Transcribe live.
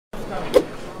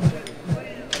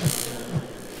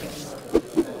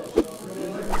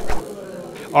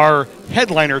Our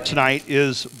headliner tonight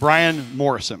is Bryan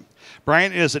Morrison.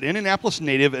 Bryan is an Indianapolis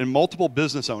native and multiple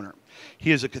business owner.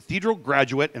 He is a Cathedral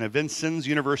graduate and a Vincennes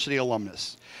University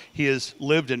alumnus. He has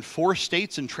lived in 4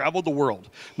 states and traveled the world.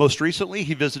 Most recently,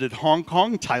 he visited Hong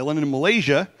Kong, Thailand, and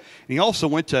Malaysia, and he also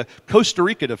went to Costa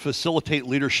Rica to facilitate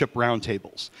leadership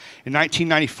roundtables. In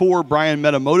 1994, Bryan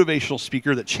met a motivational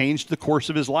speaker that changed the course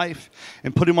of his life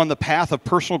and put him on the path of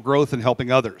personal growth and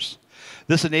helping others.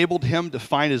 This enabled him to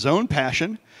find his own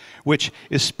passion, which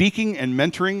is speaking and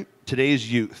mentoring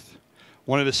today's youth.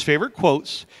 One of his favorite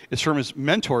quotes is from his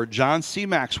mentor, John C.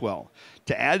 Maxwell.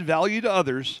 To add value to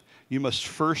others, you must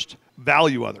first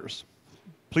value others.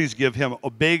 Please give him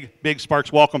a big, big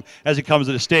Sparks welcome as he comes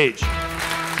to the stage.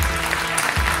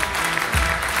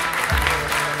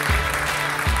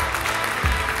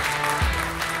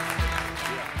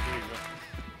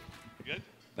 Good?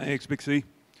 Thanks, Big C.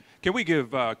 Can we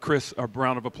give Chris a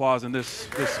round of applause and this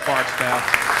Sparks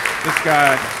staff? This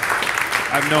guy,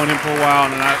 I've known him for a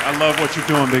while, and I love what you're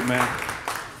doing, big man.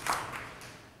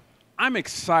 I'm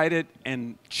excited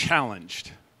and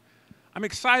challenged. I'm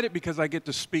excited because I get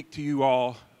to speak to you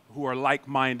all who are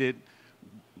like-minded,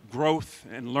 growth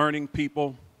and learning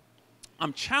people.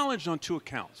 I'm challenged on 2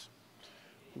 accounts.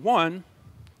 One,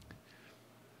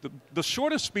 the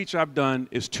shortest speech I've done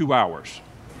is 2 hours.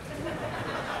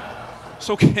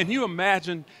 So can you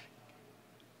imagine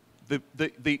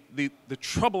the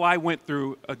trouble I went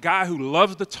through, a guy who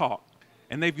loves to talk,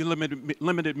 and they've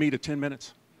limited me to 10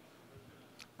 minutes?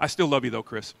 I still love you, though,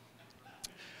 Chris.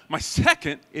 My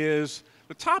second is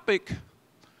the topic,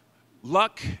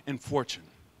 luck and fortune.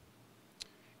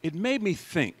 It made me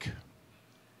think,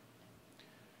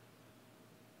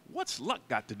 what's luck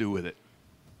got to do with it?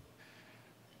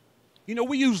 You know,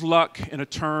 we use luck in a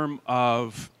term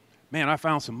of, man, I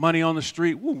found some money on the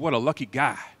street. Ooh, what a lucky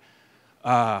guy.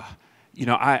 You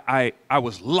know, I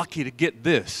was lucky to get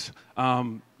this.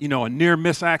 You know, a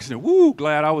near-miss accident. Woo,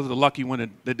 glad I was the lucky one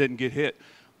that didn't get hit.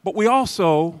 But we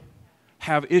also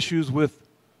have issues with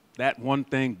that one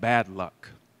thing, bad luck.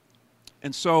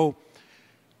 And so,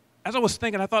 as I was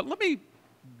thinking, I thought, let me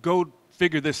go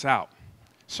figure this out.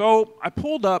 So I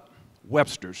pulled up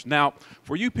Webster's. Now,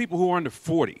 for you people who are under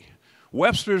 40,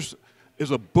 Webster's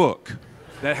is a book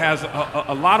that has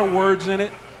a lot of words in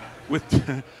it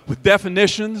with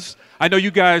definitions. I know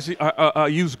you guys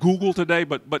use Google today,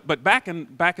 but back in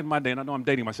my day, and I know I'm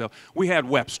dating myself, we had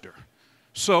Webster.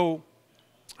 So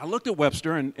I looked at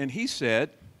Webster, and he said,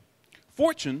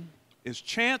 fortune is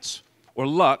chance or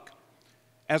luck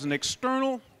as an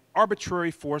external arbitrary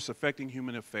force affecting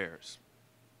human affairs.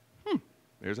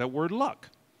 There's that word luck.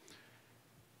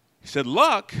 He said,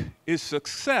 luck is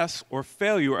success or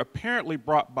failure apparently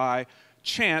brought by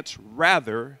chance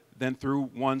rather than through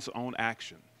one's own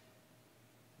action.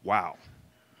 Wow.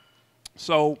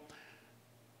 So,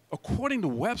 according to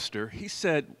Webster, he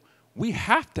said, we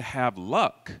have to have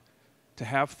luck to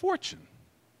have fortune.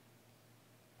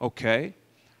 Okay,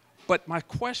 but my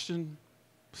question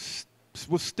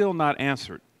was still not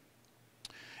answered.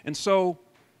 And so,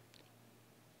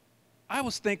 I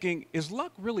was thinking, is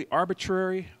luck really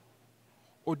arbitrary?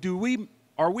 Or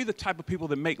are we the type of people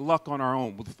that make luck on our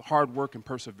own with hard work and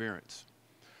perseverance?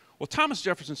 Well, Thomas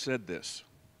Jefferson said this: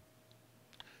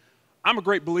 I'm a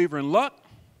great believer in luck.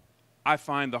 I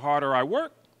find the harder I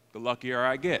work, the luckier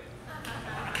I get.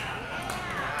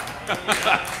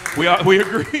 We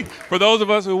agree. For those of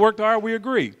us who worked hard, we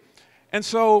agree. And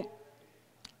so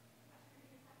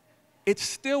it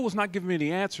still was not giving me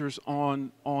the answers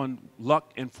on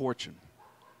luck and fortune.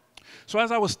 So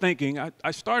as I was thinking,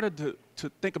 I started to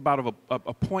think about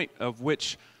a point of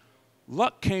which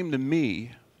luck came to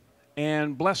me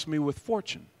and blessed me with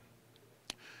fortune.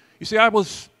 You see, I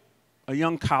was a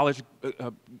young college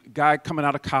guy coming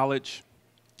out of college,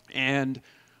 and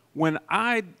when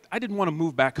I didn't want to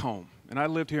move back home, and I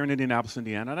lived here in Indianapolis,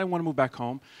 Indiana, and I didn't want to move back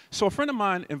home, so a friend of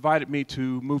mine invited me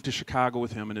to move to Chicago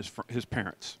with him and his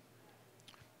parents.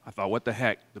 I thought, what the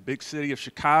heck, the big city of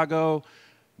Chicago,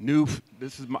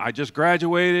 I just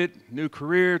graduated, new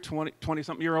career,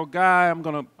 20-something-year-old guy. I'm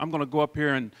gonna go up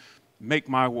here and make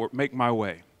my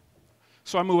way.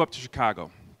 So I moved up to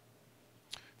Chicago.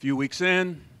 A few weeks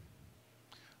in,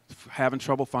 having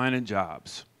trouble finding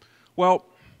jobs. Well,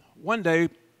 one day,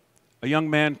 a young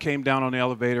man came down on the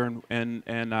elevator,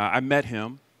 and I met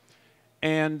him,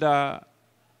 and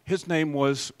his name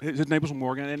was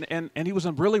Morgan, and he was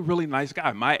a really, really nice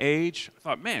guy, my age. I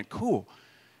thought, man, cool.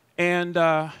 And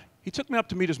he took me up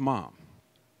to meet his mom.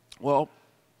 Well,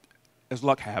 as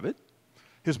luck have it,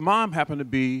 his mom happened to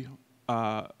be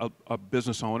a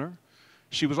business owner.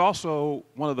 She was also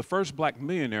one of the first black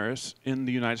millionaires in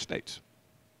the United States.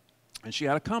 And she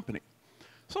had a company.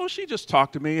 So she just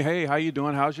talked to me, hey, how you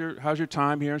doing? How's your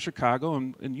time here in Chicago?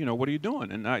 And you know, what are you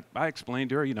doing? And I explained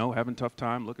to her, you know, having a tough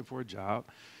time looking for a job.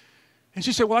 And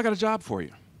she said, well, I got a job for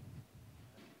you.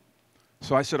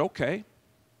 So I said, okay,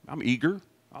 I'm eager.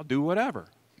 I'll do whatever.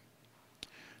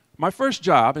 My first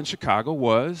job in Chicago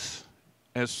was,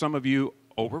 as some of you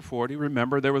over 40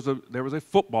 remember, there was a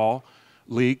football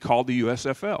league called the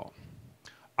USFL.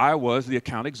 I was the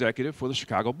account executive for the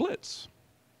Chicago Blitz.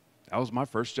 That was my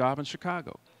first job in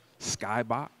Chicago.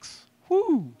 Skybox.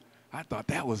 Whoo! I thought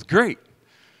that was great.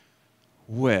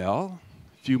 Well,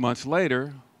 a few months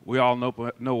later, we all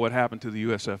know what happened to the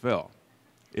USFL.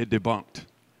 It debunked.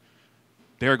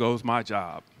 There goes my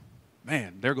job.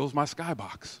 Man, there goes my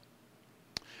Skybox.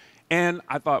 And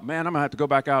I thought, man, I'm going to have to go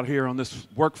back out here on this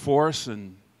workforce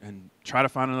and try to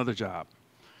find another job.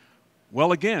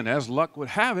 Well, again, as luck would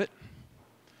have it,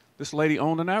 this lady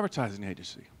owned an advertising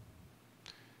agency.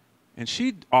 And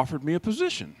she offered me a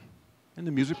position in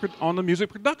on the music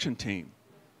production team.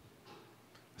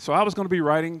 So I was going to be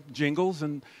writing jingles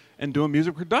and doing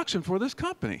music production for this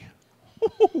company.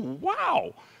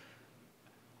 Wow.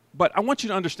 But I want you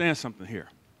to understand something here.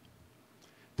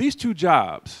 These two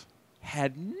jobs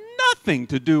had nothing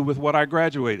to do with what I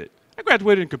graduated. I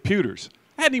graduated in computers.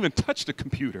 I hadn't even touched a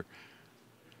computer.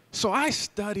 So I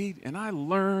studied and I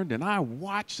learned and I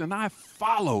watched and I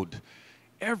followed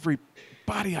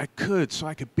everybody I could so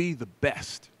I could be the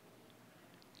best.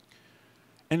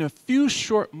 And a few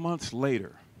short months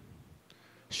later,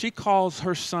 she calls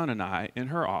her son and I in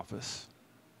her office.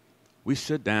 We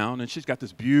sit down, and she's got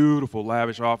this beautiful,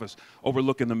 lavish office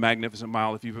overlooking the Magnificent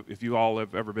Mile. If you all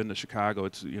have ever been to Chicago,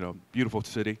 it's, you know, beautiful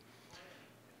city.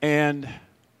 And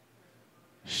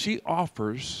she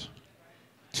offers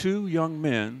two young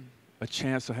men a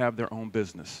chance to have their own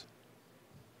business.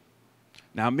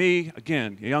 Now me,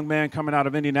 again, a young man coming out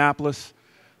of Indianapolis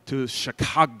to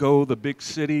Chicago, the big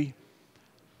city,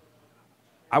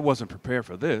 I wasn't prepared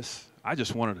for this. I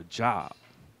just wanted a job.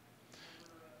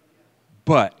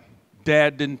 But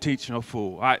Dad didn't teach no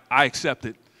fool. I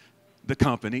accepted the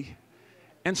company.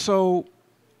 And so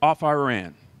off I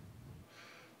ran.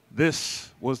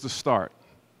 This was the start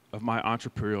of my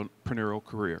entrepreneurial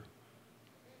career.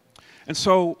 And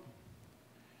so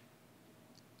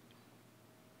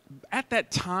at that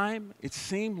time, it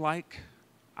seemed like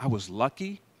I was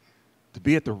lucky to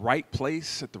be at the right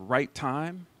place at the right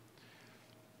time.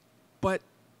 But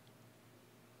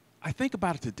I think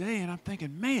about it today, and I'm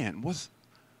thinking, man, was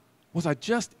I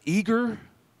just eager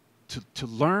to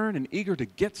learn and eager to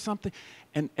get something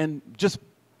and just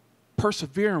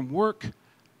persevere and work?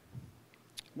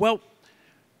 Well,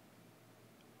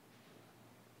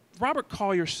 Robert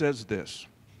Collier says this: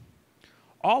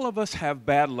 all of us have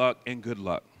bad luck and good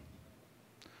luck.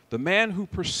 The man who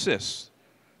persists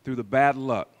through the bad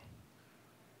luck,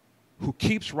 who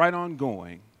keeps right on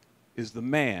going, is the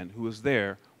man who is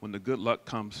there when the good luck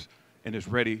comes and is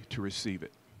ready to receive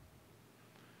it.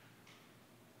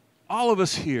 All of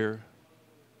us here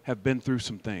have been through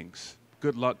some things,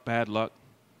 good luck, bad luck.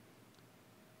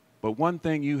 But one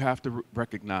thing you have to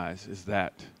recognize is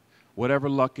that whatever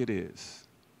luck it is,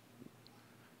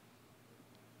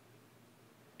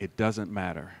 it doesn't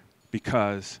matter,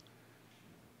 because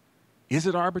is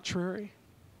it arbitrary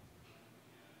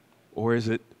or is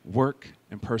it work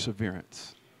and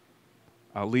perseverance?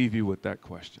 I'll leave you with that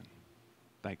question.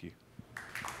 Thank you.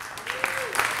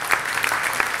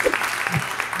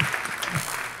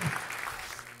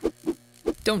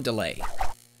 Don't delay.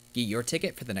 Get your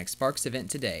ticket for the next Sparks event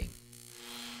today.